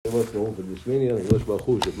home for this minyan. Wish Baruch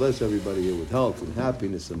Hu should bless everybody here with health and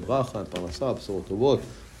happiness and bracha and parnasah, b'sorot tovot.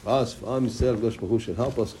 Us, for Am Yisrael, Wish Baruch Hu should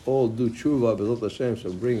help us all do tshuva. B'ezrat Hashem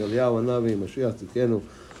shall bring Eliyahu Hanavi, Mashiach Tzidkenu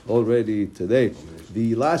already today.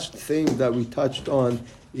 The last thing that we touched on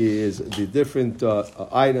is the different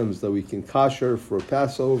items that we can kasher for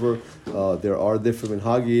Passover. There are different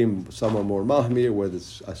minhagim. Some are more mahmir, whether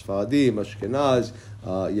it's Sfaradim, Ashkenaz,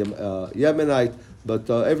 Yemenite. But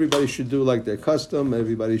everybody should do like their custom.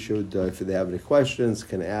 Everybody should, if they have any questions,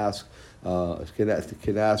 can ask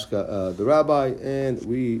the rabbi, and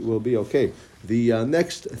we will be okay. The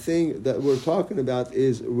next thing that we're talking about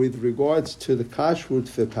is with regards to the kashrut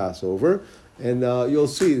for Passover. And you'll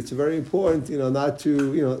see it's very important, not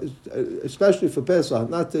to, especially for Pesach,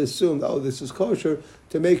 not to assume, this is kosher,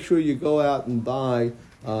 to make sure you go out and buy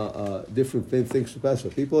different things for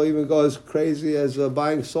Passover. People even go as crazy as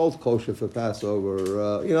buying salt kosher for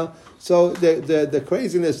Passover, So the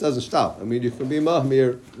craziness doesn't stop. I mean, you can be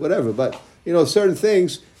mahmir, whatever, but, certain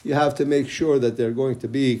things, you have to make sure that they're going to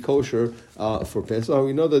be kosher for Pesach.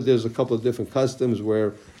 We know that there's a couple of different customs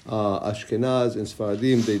where Ashkenaz and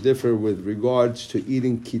Sfaradim, they differ with regards to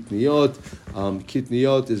eating kitniot.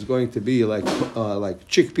 Kitniot is going to be like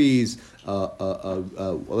chickpeas,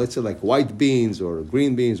 let's say like white beans or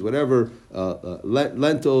green beans, whatever,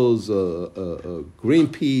 lentils, green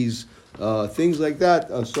peas, things like that.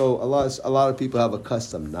 So a lot of people have a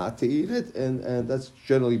custom not to eat it, and that's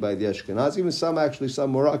generally by the Ashkenaz. Even some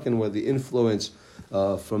Moroccan, where the influence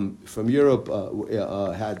from Europe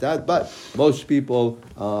had that, but most people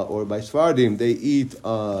or by Sfaradim they eat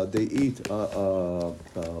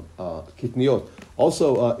kitniot.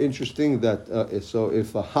 Also interesting that so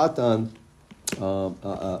if a hatan,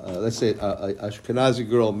 let's say a Ashkenazi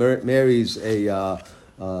girl marries a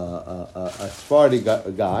Sephardi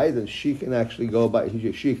guy, then she can actually go by.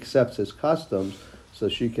 She accepts his customs. So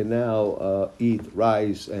she can now eat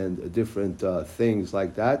rice and different things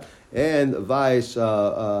like that, and vice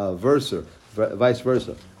versa.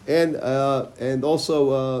 And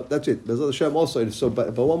also that's it. B'ezrat Hashem also. So,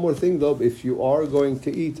 but one more thing though, if you are going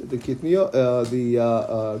to eat the kitniot, the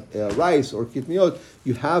rice or kitniot,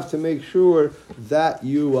 you have to make sure that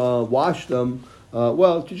you wash them.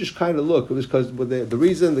 To just kind of look, because the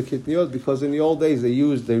reason the kitniot, because in the old days they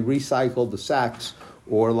recycled the sacks.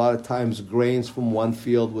 Or a lot of times grains from one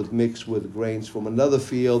field would mix with grains from another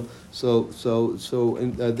field. So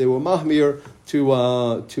they were mahmir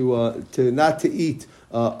to not to eat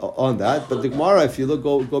on that. But the Gemara, if you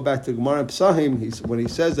go back to the Gemara in Pesachim, when he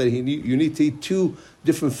says that you need to eat two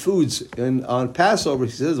different foods on Passover,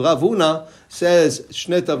 he says Rav Huna says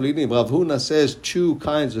shne tavlinim. Rav Huna says two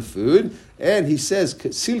kinds of food, and he says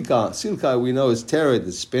silka we know is tered,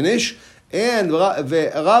 the spinach. And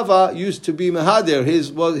Rava used to be mehader.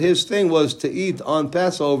 His thing was to eat on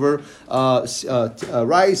Passover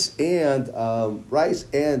rice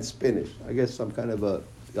and spinach. I guess some kind of a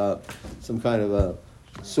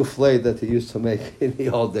souffle that he used to make in the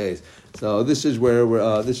old days. So this is where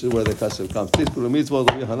the custom comes. Tonight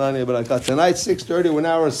 6:30. We're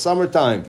now in summertime.